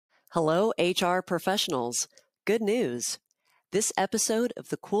Hello, HR professionals. Good news. This episode of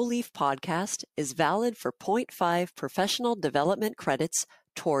the Cool Leaf podcast is valid for zero point 0.5 professional development credits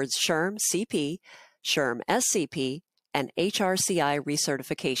towards SHRM CP, SHRM SCP, and HRCI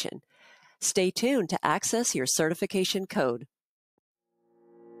recertification. Stay tuned to access your certification code.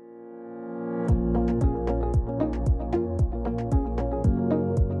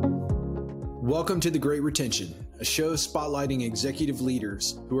 Welcome to The Great Retention, a show spotlighting executive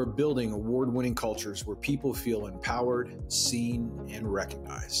leaders who are building award-winning cultures where people feel empowered, seen, and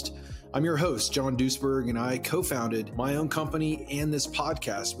recognized. I'm your host, John Duesberg, and I co-founded my own company and this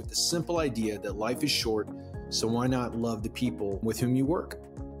podcast with the simple idea that life is short, so why not love the people with whom you work?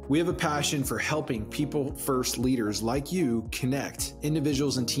 We have a passion for helping people-first leaders like you connect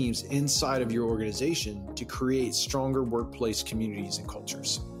individuals and teams inside of your organization to create stronger workplace communities and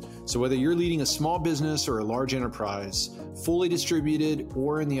cultures. So whether you're leading a small business or a large enterprise, fully distributed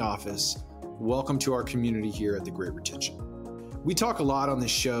or in the office, welcome to our community here at The Great Retention. We talk a lot on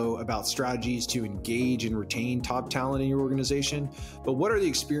this show about strategies to engage and retain top talent in your organization, but what are the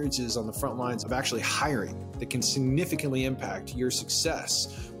experiences on the front lines of actually hiring that can significantly impact your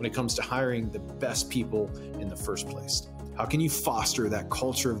success when it comes to hiring the best people in the first place? How can you foster that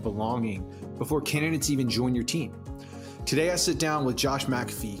culture of belonging before candidates even join your team? Today, I sit down with Josh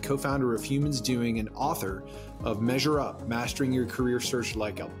McAfee, co-founder of Humans Doing and author of Measure Up, Mastering Your Career Search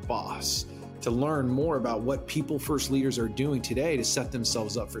Like a Boss, to learn more about what people-first leaders are doing today to set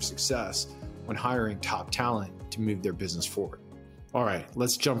themselves up for success when hiring top talent to move their business forward. All right,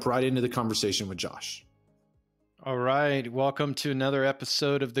 let's jump right into the conversation with Josh. All right, welcome to another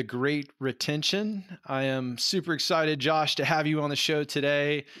episode of The Great Retention. I am super excited, Josh, to have you on the show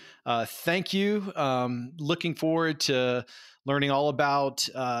today. Thank you. Looking forward to learning all about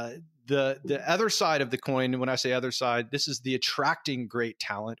the other side of the coin. When I say other side, this is the attracting great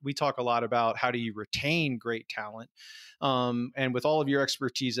talent. We talk a lot about how do you retain great talent. And with all of your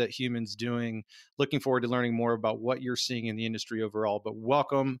expertise at Humans Doing, looking forward to learning more about what you're seeing in the industry overall. But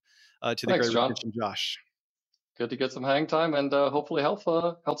welcome to the Great Retention, Josh. Good to get some hang time and hopefully help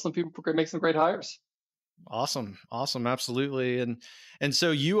some people make some great hires. Awesome. Absolutely. And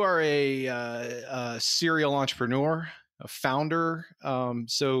so you are a serial entrepreneur, a founder.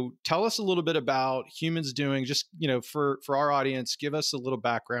 So tell us a little bit about Humans Doing, just, for our audience, give us a little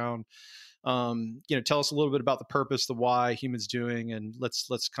background. Tell us a little bit about the purpose, the why Humans Doing, and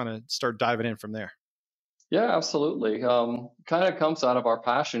let's kind of start diving in from there. Yeah, absolutely. Kind of comes out of our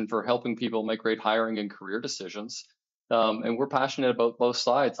passion for helping people make great hiring and career decisions. And we're passionate about both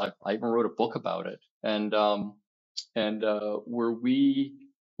sides. I even wrote a book about it. And where we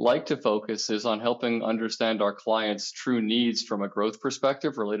like to focus is on helping understand our clients' true needs from a growth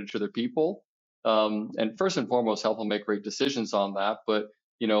perspective related to their people. And first and foremost, help them make great decisions on that. But,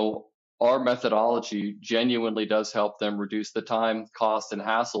 our methodology genuinely does help them reduce the time, cost, and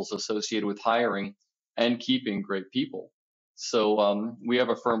hassles associated with hiring and keeping great people. So we have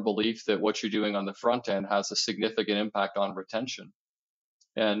a firm belief that what you're doing on the front end has a significant impact on retention.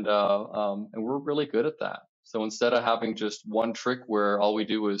 And we're really good at that. So instead of having just one trick where all we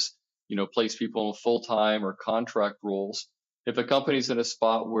do is, place people in full-time or contract roles, if a company's in a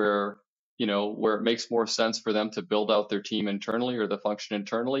spot where it makes more sense for them to build out their team internally or the function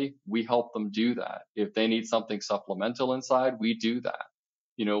internally, we help them do that. If they need something supplemental inside, we do that.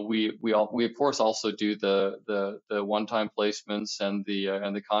 We of course also do the one-time placements and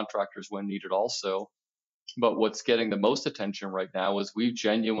the contractors when needed also. But what's getting the most attention right now is we've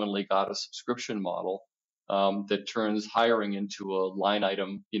genuinely got a subscription model that turns hiring into a line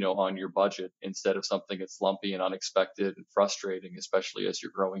item, on your budget instead of something that's lumpy and unexpected and frustrating, especially as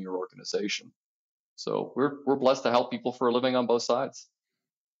you're growing your organization. So we're blessed to help people for a living on both sides.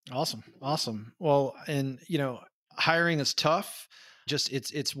 Awesome. Well, and hiring is tough. Just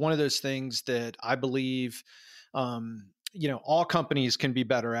it's one of those things that I believe all companies can be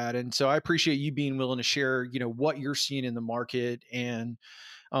better at. And so I appreciate you being willing to share, what you're seeing in the market and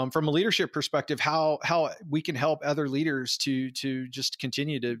from a leadership perspective, how we can help other leaders to just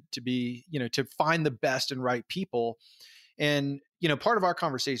continue to be, to find the best and right people. And, part of our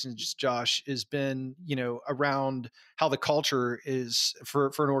conversation, Josh, has been, around how the culture is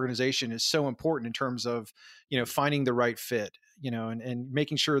for an organization is so important in terms of, finding the right fit, and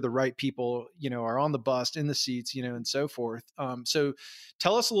making sure the right people, are on the bus, in the seats, and so forth. So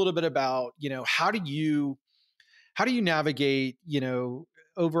tell us a little bit about, how do you navigate,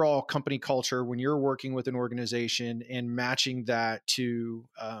 overall company culture when you're working with an organization and matching that to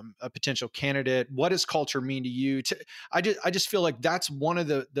a potential candidate? What does culture mean to you? I just feel like that's one of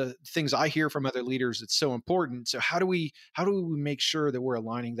the things I hear from other leaders that's so important. So how do we make sure that we're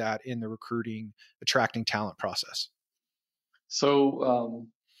aligning that in the recruiting, attracting talent process? So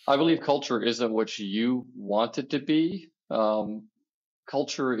I believe culture isn't what you want it to be.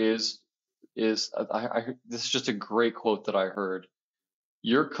 Culture is this is just a great quote that I heard.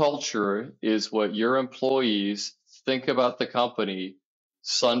 Your culture is what your employees think about the company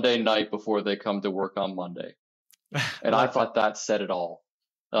Sunday night before they come to work on Monday. And I thought that said it all.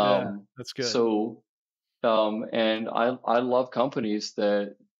 Yeah, that's good. So, and I love companies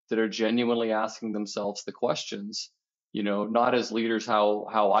that are genuinely asking themselves the questions, not as leaders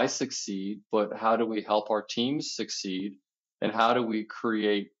how I succeed, but how do we help our teams succeed? And how do we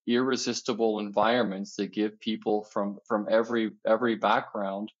create irresistible environments that give people from every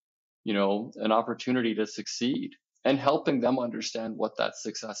background, an opportunity to succeed, and helping them understand what that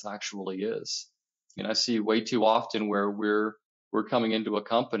success actually is. I see way too often where we're coming into a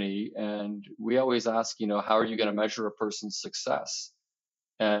company and we always ask, how are you going to measure a person's success?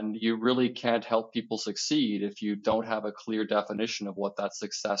 And you really can't help people succeed if you don't have a clear definition of what that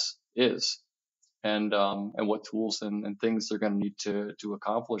success is. And what tools and things they're going to need to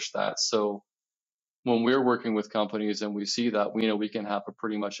accomplish that. So when we're working with companies and we see that, we can have a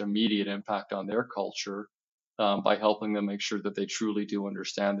pretty much immediate impact on their culture by helping them make sure that they truly do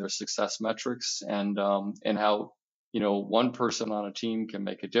understand their success metrics and how one person on a team can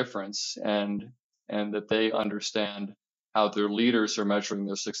make a difference, and that they understand how their leaders are measuring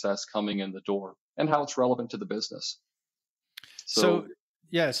their success coming in the door and how it's relevant to the business. So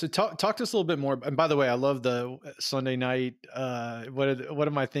yeah. So talk to us a little bit more. And by the way, I love the Sunday night. What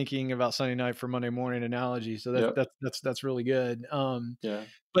am I thinking about Sunday night for Monday morning analogy? So that's really good. Yeah.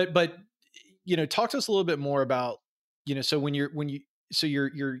 But talk to us a little bit more about, so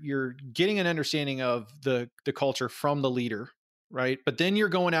you're getting an understanding of the culture from the leader, right? But then you're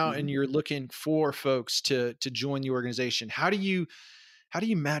going out and you're looking for folks to join the organization. How do you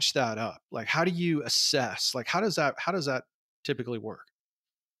match that up? Like, how do you assess? Like, how does that typically work?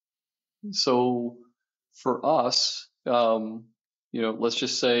 So for us, let's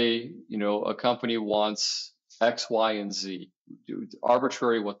just say, a company wants X, Y, and Z,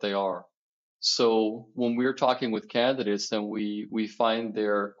 arbitrary what they are. So when we're talking with candidates, then we find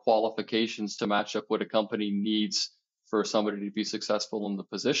their qualifications to match up what a company needs for somebody to be successful in the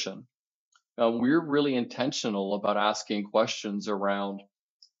position. We're really intentional about asking questions around,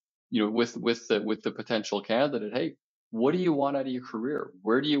 with the potential candidate. Hey, what do you want out of your career?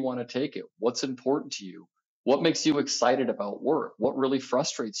 Where do you want to take it? What's important to you? What makes you excited about work? What really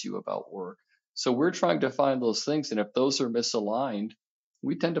frustrates you about work? So we're trying to find those things. And if those are misaligned,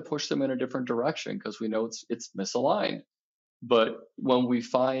 we tend to push them in a different direction because we know it's misaligned. But when we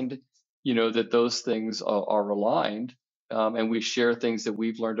find, that those things are aligned, and we share things that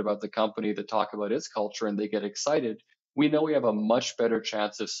we've learned about the company that talk about its culture and they get excited, we know we have a much better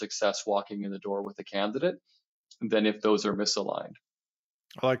chance of success walking in the door with a candidate than if those are misaligned.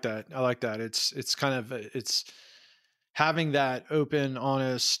 I like that. It's kind of, it's having that open,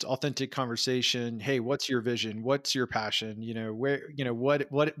 honest, authentic conversation. Hey, what's your vision? What's your passion?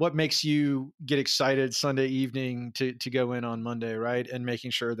 What makes you get excited Sunday evening to go in on Monday, right? And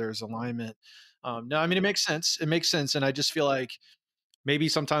making sure there's alignment. No, I mean, it makes sense. It makes sense. And I just feel like maybe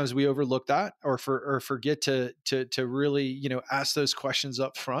sometimes we overlook that or forget to really, ask those questions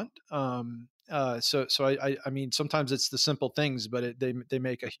up front. So I mean, sometimes it's the simple things, but they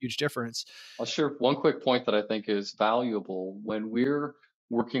make a huge difference. I'll share one quick point that I think is valuable. When we're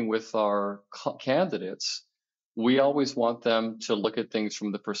working with our candidates, we always want them to look at things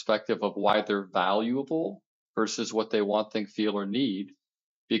from the perspective of why they're valuable versus what they want, think, feel, or need,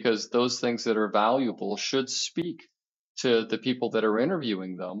 because those things that are valuable should speak to the people that are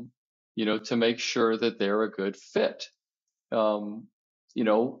interviewing them, to make sure that they're a good fit.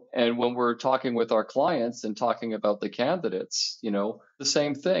 And when we're talking with our clients and talking about the candidates, the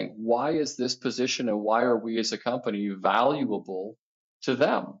same thing. Why is this position and why are we as a company valuable to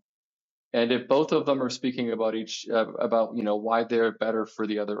them? And if both of them are speaking about why they're better for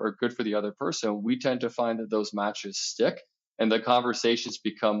the other or good for the other person, we tend to find that those matches stick and the conversations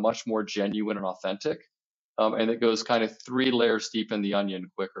become much more genuine and authentic. And it goes kind of 3 layers deep in the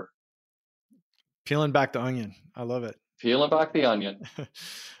onion quicker. Peeling back the onion. I love it. Peeling back the onion.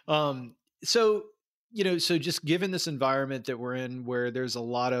 So just given this environment that we're in, where there's a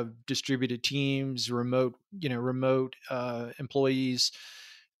lot of distributed teams, remote employees,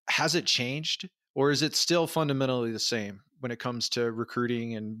 has it changed, or is it still fundamentally the same? when it comes to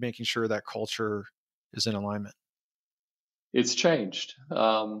recruiting and making sure that culture is in alignment? It's changed,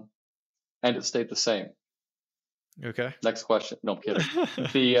 and it stayed the same. Okay. Next question. No, I'm kidding.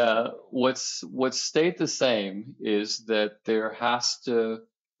 What's stayed the same is that there has to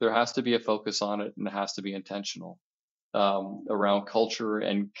be a focus on it, and it has to be intentional around culture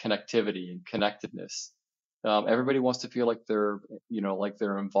and connectivity and connectedness. Everybody wants to feel like they're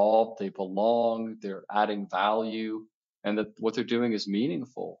involved, they belong, they're adding value, and that what they're doing is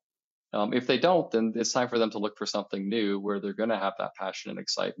meaningful. If they don't, then it's time for them to look for something new where they're going to have that passion and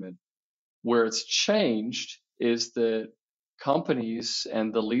excitement. Where it's changed is that companies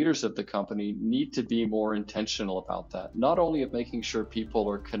and the leaders of the company need to be more intentional about that. Not only of making sure people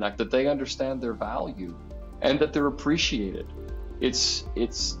are connected, they understand their value and that they're appreciated.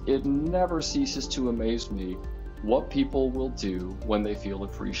 It never ceases to amaze me what people will do when they feel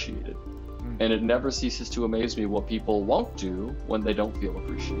appreciated. And it never ceases to amaze me what people won't do when they don't feel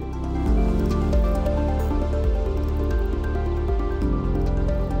appreciated.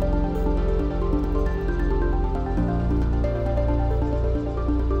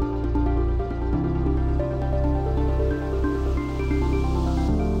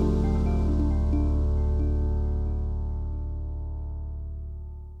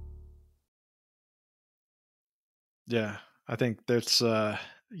 Yeah, I think that's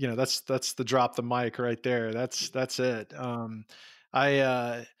that's the drop the mic right there. That's it.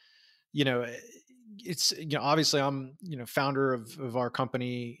 I you know it's obviously I'm founder of our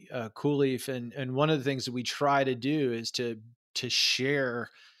company, CoolLeaf, and one of the things that we try to do is to share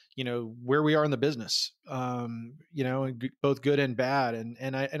where we are in the business, both good and bad,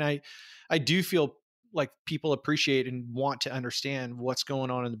 and I do feel like people appreciate and want to understand what's going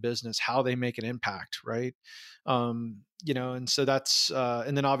on in the business, how they make an impact, right? And so that's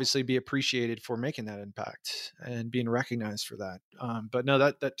and then obviously be appreciated for making that impact and being recognized for that. But no,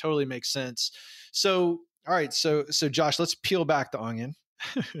 that totally makes sense. So all right, so Josh, let's peel back the onion.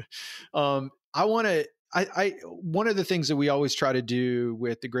 I want to I one of the things that we always try to do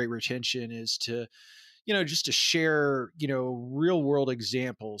with the Great Retention is to just to share, real world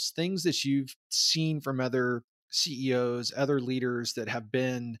examples, things that you've seen from other CEOs, other leaders that have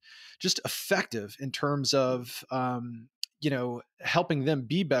been just effective in terms of, helping them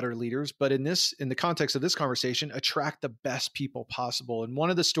be better leaders. But in the context of this conversation, attract the best people possible. And one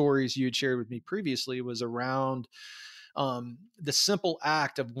of the stories you had shared with me previously was around the simple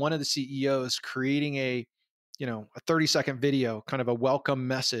act of one of the CEOs creating a 30-second video, kind of a welcome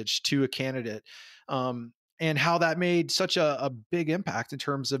message to a candidate. And how that made such a big impact in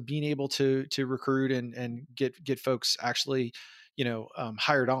terms of being able to recruit and get folks actually,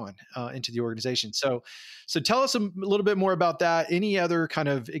 hired on into the organization. So tell us a little bit more about that. Any other kind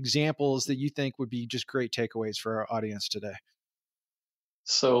of examples that you think would be just great takeaways for our audience today?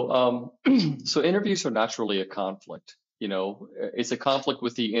 So, so interviews are naturally a conflict. It's a conflict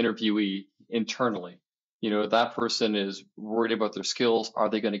with the interviewee internally. That person is worried about their skills. Are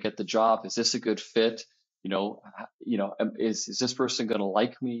they going to get the job? Is this a good fit? Is this person going to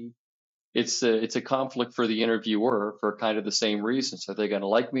like me? It's a conflict for the interviewer for kind of the same reasons. Are they going to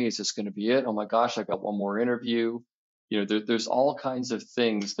like me? Is this going to be it? Oh my gosh, I got one more interview. There's all kinds of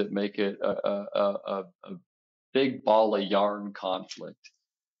things that make it a big ball of yarn conflict.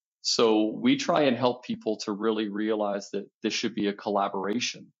 So we try and help people to really realize that this should be a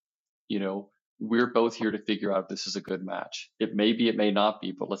collaboration. We're both here to figure out if this is a good match. It may be, it may not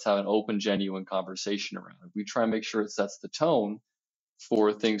be, but let's have an open, genuine conversation around it. We try and make sure it sets the tone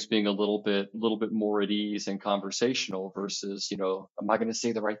for things being a little bit more at ease and conversational versus, am I going to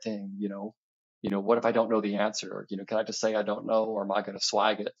say the right thing? What if I don't know the answer? Or, can I just say I don't know, or am I going to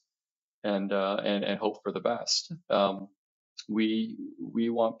swag it and hope for the best? We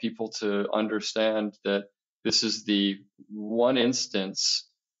want people to understand that this is the one instance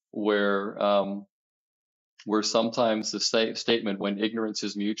where sometimes the statement, when ignorance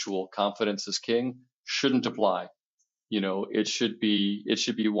is mutual, confidence is king, shouldn't apply. It should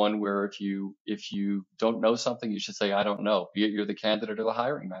be one where if you don't know something, you should say, I don't know. Be it you're the candidate or the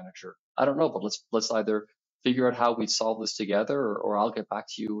hiring manager. I don't know, but let's either figure out how we solve this together, or I'll get back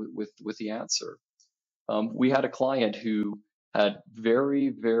to you with the answer. We had a client who had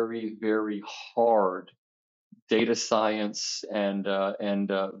very, very, very hard data science and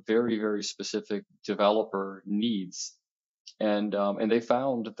very, very specific developer needs, and they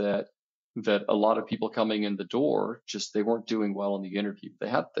found that a lot of people coming in the door they weren't doing well in the interview. They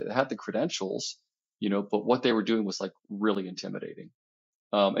had the credentials, but what they were doing was like really intimidating,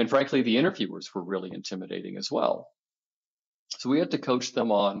 and frankly, the interviewers were really intimidating as well. So we had to coach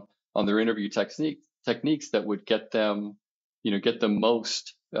them on their interview techniques that would get them get the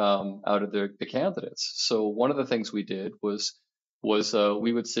most out of the candidates. So one of the things we did was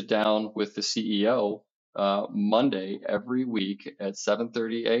we would sit down with the CEO Monday every week at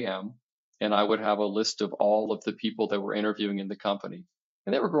 7:30 a.m. and I would have a list of all of the people that were interviewing in the company.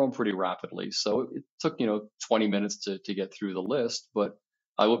 And they were growing pretty rapidly. So it took, 20 minutes to get through the list. But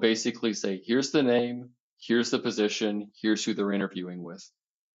I would basically say, here's the name, here's the position, here's who they're interviewing with.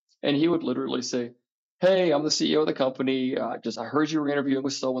 And he would literally say, hey, I'm the CEO of the company. I heard you were interviewing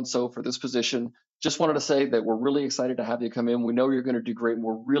with so-and-so for this position. Just wanted to say that we're really excited to have you come in. We know you're going to do great. And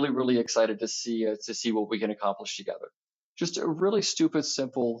we're really, really excited to see what we can accomplish together. Just a really stupid,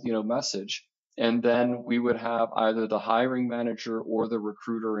 simple, message. And then we would have either the hiring manager or the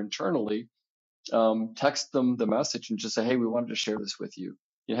recruiter internally text them the message and just say, hey, we wanted to share this with you.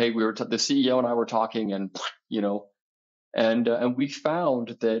 Hey, the CEO and I were talking, and and we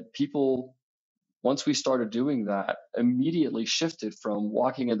found that people, once we started doing that, immediately shifted from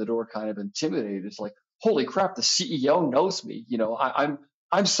walking in the door kind of intimidated. It's like, holy crap, the CEO knows me.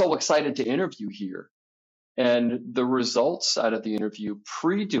 I'm so excited to interview here. And the results out of the interview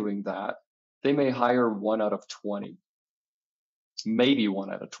pre-doing that, they may hire 1 out of 20, maybe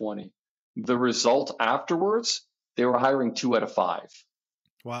 1 out of 20. The result afterwards, they were hiring 2 out of 5.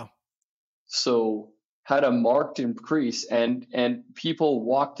 Wow. So had a marked increase, and people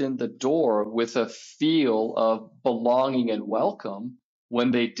walked in the door with a feel of belonging and welcome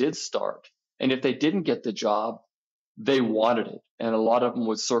when they did start. And if they didn't get the job, they wanted it. And a lot of them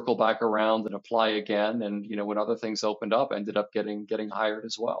would circle back around and apply again. And, when other things opened up, ended up getting hired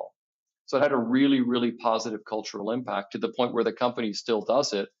as well. So it had a really, really positive cultural impact to the point where the company still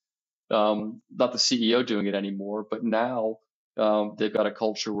does it. Not the CEO doing it anymore, but now they've got a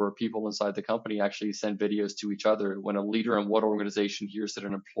culture where people inside the company actually send videos to each other. When a leader in one organization hears that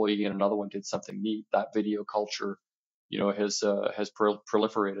an employee in another one did something neat, that video culture, has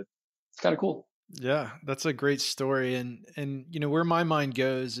proliferated. It's kind of cool. Yeah, that's a great story. And where my mind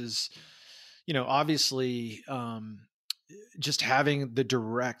goes is, obviously, just having the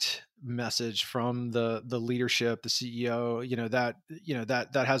direct message from the leadership, the CEO,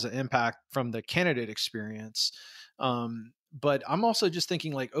 that has an impact from the candidate experience. But I'm also just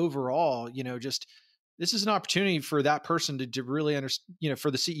thinking, like, overall, just this is an opportunity for that person to really understand,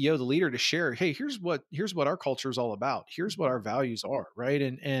 for the CEO, the leader, to share, hey, here's what our culture is all about. Here's what our values are. Right.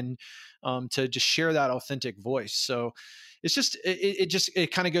 And to just share that authentic voice. So it's just,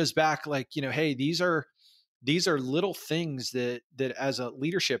 it kind of goes back, like, hey, these are little things that as a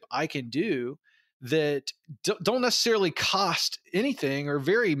leadership I can do that don't necessarily cost anything or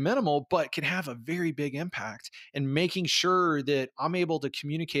very minimal, but can have a very big impact, and making sure that I'm able to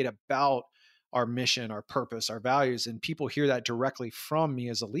communicate about our mission, our purpose, our values, and people hear that directly from me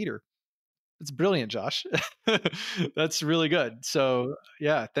as a leader. It's brilliant, Josh. That's really good. So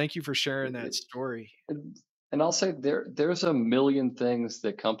yeah, thank you for sharing that story. And I'll say there's a million things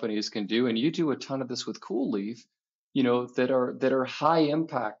that companies can do, and you do a ton of this with CoolLeaf, that are high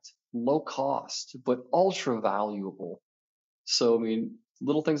impact, low cost, but ultra valuable. So I mean,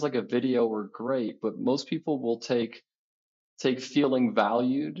 little things like a video are great, but most people will take feeling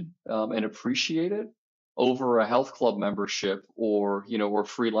valued and appreciated over a health club membership or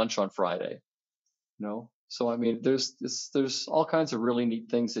free lunch on Friday. So I mean, there's all kinds of really neat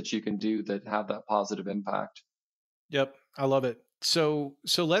things that you can do that have that positive impact. Yep, I love it. So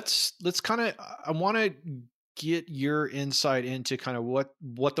let's kind of, I want to get your insight into kind of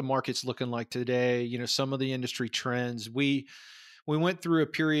what the market's looking like today. Some of the industry trends. We went through a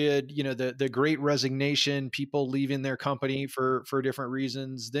period, the Great Resignation, people leaving their company for different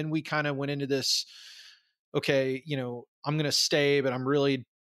reasons. Then we kind of went into this, okay, I'm going to stay, but I'm really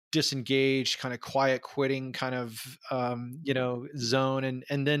disengaged, kind of quiet quitting kind of, zone.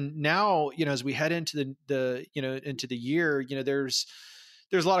 And then now, as we head into into the year,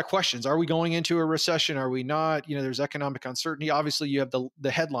 there's a lot of questions. Are we going into a recession? Are we not? There's economic uncertainty. Obviously you have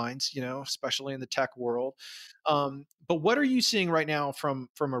the headlines, especially in the tech world. But what are you seeing right now from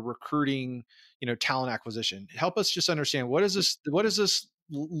a recruiting, talent acquisition? Help us just understand, what does this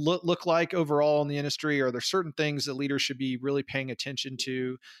look like overall in the industry? Are there certain things that leaders should be really paying attention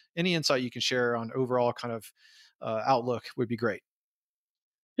to? Any insight you can share on overall kind of outlook would be great.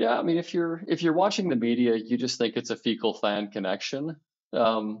 Yeah, I mean, if you're watching the media, you just think it's a fecal fan connection.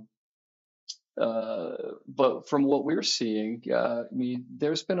 But from what we're seeing, I mean,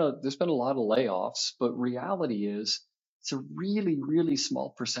 there's been a lot of layoffs, but reality is it's a really, really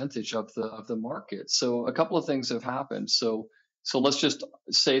small percentage of the market. So a couple of things have happened. So let's just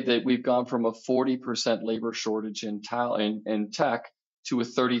say that we've gone from a 40% labor shortage in tech to a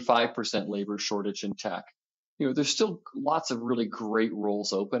 35% labor shortage in tech. there's still lots of really great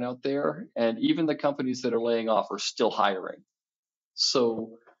roles open out there. And even the companies that are laying off are still hiring.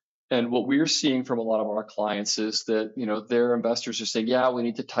 So, and what we're seeing from a lot of our clients is that, their investors are saying, yeah, we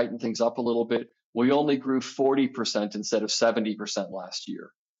need to tighten things up a little bit. We only grew 40% instead of 70% last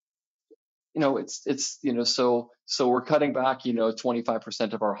year. So we're cutting back,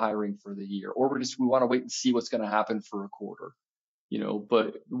 25% of our hiring for the year, or we want to wait and see what's going to happen for a quarter,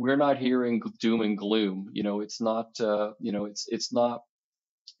 but we're not hearing doom and gloom. It's not, the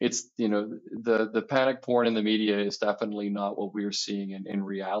panic porn in the media is definitely not what we're seeing in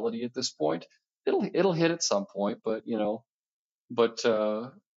reality at this point. It'll hit at some point, but it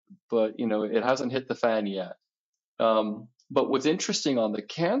hasn't hit the fan yet. But what's interesting on the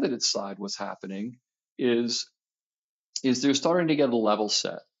candidate side, what's happening is they're starting to get a level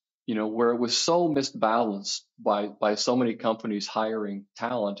set, where it was so misbalanced by so many companies hiring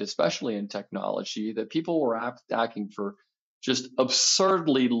talent, especially in technology, that people were asking for just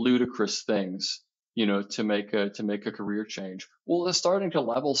absurdly ludicrous things, to make a career change. Well, it's starting to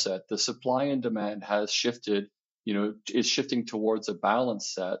level set. The supply and demand has shifted, is shifting towards a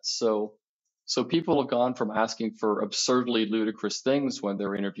balance set. So people have gone from asking for absurdly ludicrous things when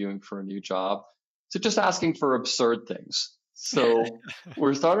they're interviewing for a new job to just asking for absurd things. So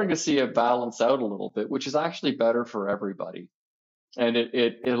we're starting to see it balance out a little bit, which is actually better for everybody. And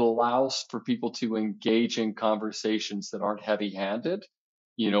it allows for people to engage in conversations that aren't heavy-handed,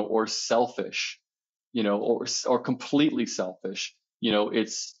 or selfish, or completely selfish.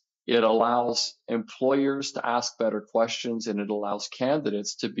 It allows employers to ask better questions, and it allows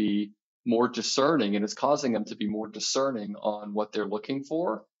candidates to be more discerning, and it's causing them to be more discerning on what they're looking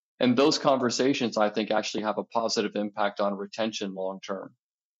for. And those conversations, I think, actually have a positive impact on retention long term.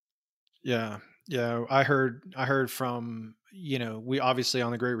 Yeah. Yeah. I heard from, we obviously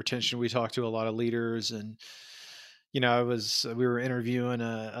on the Great Retention, we talked to a lot of leaders, and, we were interviewing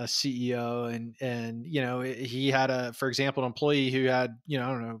a CEO, and, he had for example, an employee who had, I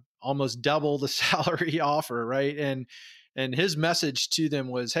don't know, almost double the salary offer. Right. And his message to them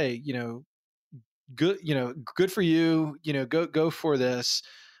was, hey, good for you, go for this.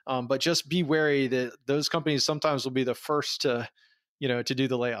 But just be wary that those companies sometimes will be the first to do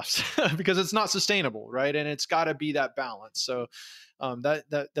the layoffs because it's not sustainable. Right. And it's got to be that balance. So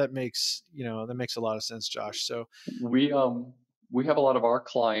that makes a lot of sense, Josh. So we have a lot of our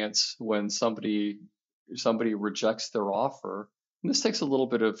clients, when somebody rejects their offer, and this takes a little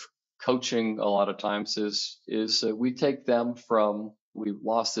bit of coaching a lot of times, is we take them from, we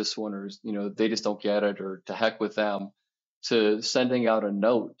lost this one, or they just don't get it, or to heck with them, to sending out a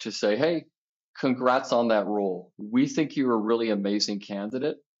note to say, hey, congrats on that role. We think you're a really amazing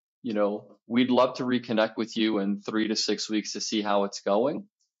candidate. We'd love to reconnect with you in 3 to 6 weeks to see how it's going,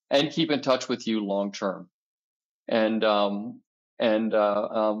 and keep in touch with you long term. And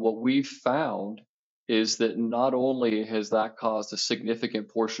what we've found is that not only has that caused a significant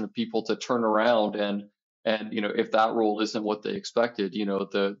portion of people to turn around and if that role isn't what they expected,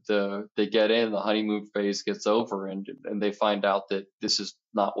 they get in, the honeymoon phase gets over, and they find out that this is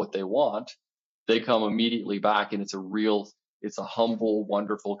not what they want. They come immediately back, and it's a humble,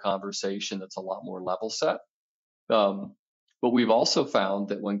 wonderful conversation that's a lot more level set. But we've also found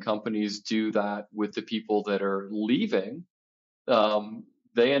that when companies do that with the people that are leaving,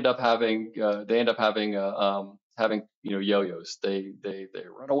 they end up having yo-yos. They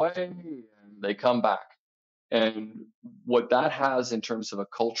run away and they come back. And what that has in terms of a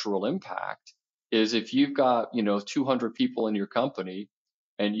cultural impact is, if you've got 200 people in your company,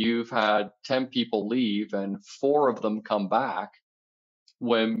 and you've had 10 people leave and 4 of them come back,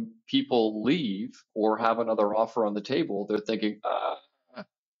 when people leave or have another offer on the table, they're thinking,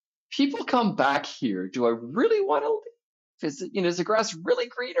 people come back here. Do I really want to leave? Is the grass really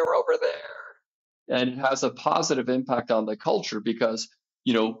greener over there? And it has a positive impact on the culture because,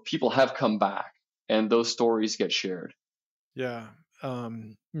 people have come back, and those stories get shared. Yeah.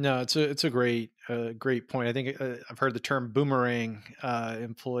 No, it's a great point. I think I've heard the term boomerang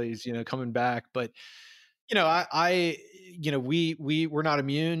employees, coming back, but we're not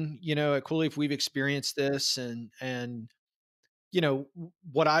immune, at CoolLeaf. We've experienced this, and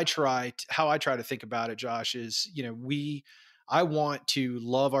how I try to think about it, Josh, is, I want to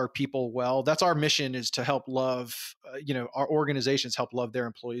love our people well. That's our mission, is to help love, our organizations help love their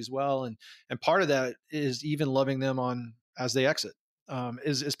employees well. And part of that is even loving them as they exit,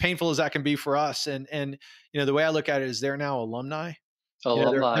 as painful as that can be for us. And the way I look at it is, they're now alumni.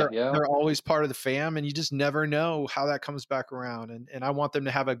 They're always part of the fam, and you just never know how that comes back around. And I want them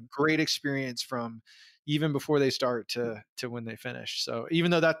to have a great experience from even before they start to when they finish. So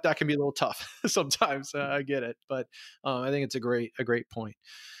even though that can be a little tough sometimes, I get it, but I think it's a great point.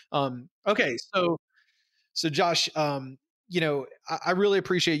 Okay, so Josh, I really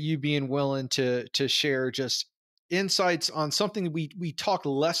appreciate you being willing to share just insights on something we talk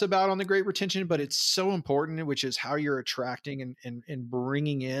less about on the Great Retention, but it's so important, which is how you're attracting and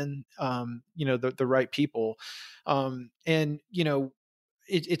bringing in, the right people.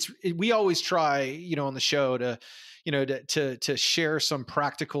 We always try, on the show to share some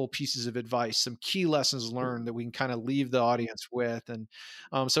practical pieces of advice, some key lessons learned that we can kind of leave the audience with. And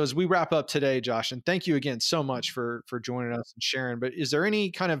so as we wrap up today, Josh, and thank you again so much for joining us and sharing, but is there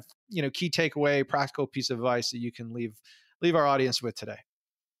any kind of, key takeaway, practical piece of advice that you can leave our audience with today?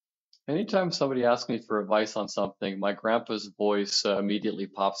 Anytime somebody asks me for advice on something, my grandpa's voice immediately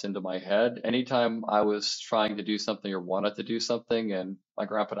pops into my head. Anytime I was trying to do something or wanted to do something, and my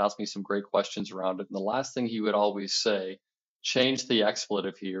grandpa would ask me some great questions around it, and the last thing he would always say, change the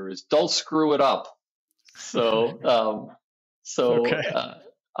expletive here, is don't screw it up. So, Okay.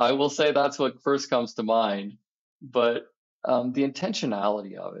 I will say that's what first comes to mind. But the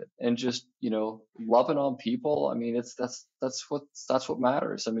intentionality of it, and just loving on people. I mean, that's what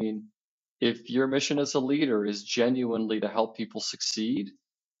matters. I mean, if your mission as a leader is genuinely to help people succeed,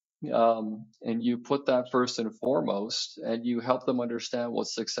 and you put that first and foremost, and you help them understand what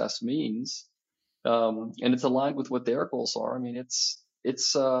success means, and it's aligned with what their goals are. I mean, it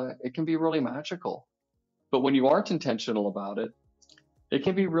can be really magical. But when you aren't intentional about it, it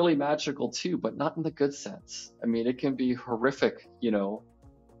can be really magical too, but not in the good sense. I mean, it can be horrific,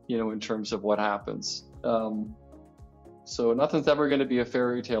 in terms of what happens. So nothing's ever going to be a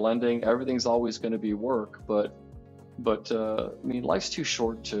fairy tale ending. Everything's always going to be work, but I mean, life's too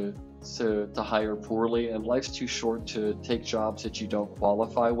short to hire poorly, and life's too short to take jobs that you don't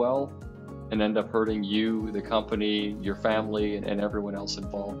qualify well and end up hurting you, the company, your family, and everyone else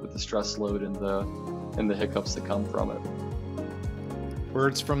involved with the stress load and the hiccups that come from it.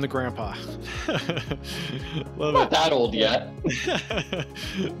 Words from the grandpa. Love Not it. that old yet.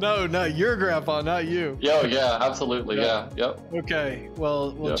 No, not your grandpa, not you. Yeah, absolutely. Yeah. Yep. Okay.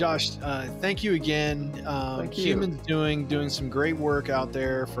 Well, Yep. Josh, thank you again. Thank you. Humans doing some great work out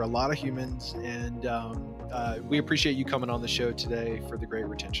there for a lot of humans, and we appreciate you coming on the show today for the Great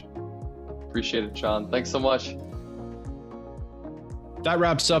Retention. Appreciate it, John. Thanks so much. That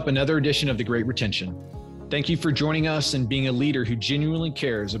wraps up another edition of the Great Retention. Thank you for joining us and being a leader who genuinely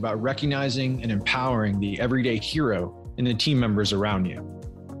cares about recognizing and empowering the everyday hero and the team members around you.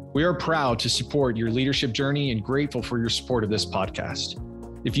 We are proud to support your leadership journey and grateful for your support of this podcast.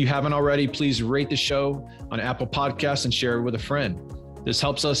 If you haven't already, please rate the show on Apple Podcasts and share it with a friend. This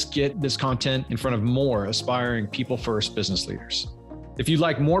helps us get this content in front of more aspiring people-first business leaders. If you'd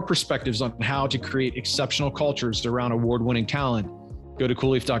like more perspectives on how to create exceptional cultures around award-winning talent, go to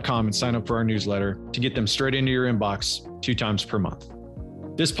coolleaf.com and sign up for our newsletter to get them straight into your inbox 2 times per month.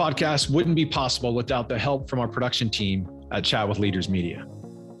 This podcast wouldn't be possible without the help from our production team at Chat with Leaders Media.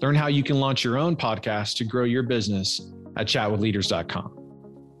 Learn how you can launch your own podcast to grow your business at chatwithleaders.com.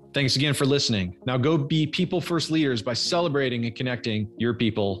 Thanks again for listening. Now go be people first leaders by celebrating and connecting your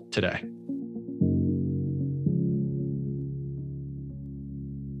people today.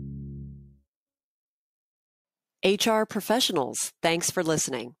 HR professionals, thanks for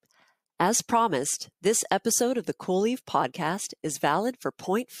listening. As promised, this episode of the Cool Leaf podcast is valid for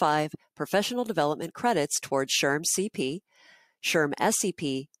 0.5 professional development credits towards SHRM CP, SHRM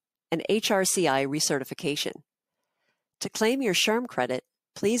SCP, and HRCI recertification. To claim your SHRM credit,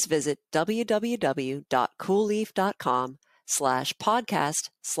 please visit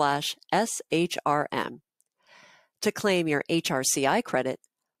www.coolleaf.com/podcast/SHRM. To claim your HRCI credit,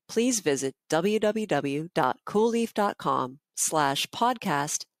 please visit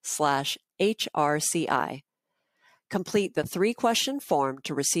www.coolleaf.com/podcast/HRCI. Complete the 3-question form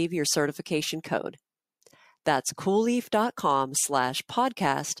to receive your certification code. That's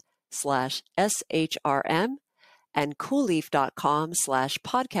coolleaf.com/podcast/SHRM and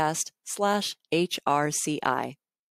coolleaf.com/podcast/HRCI.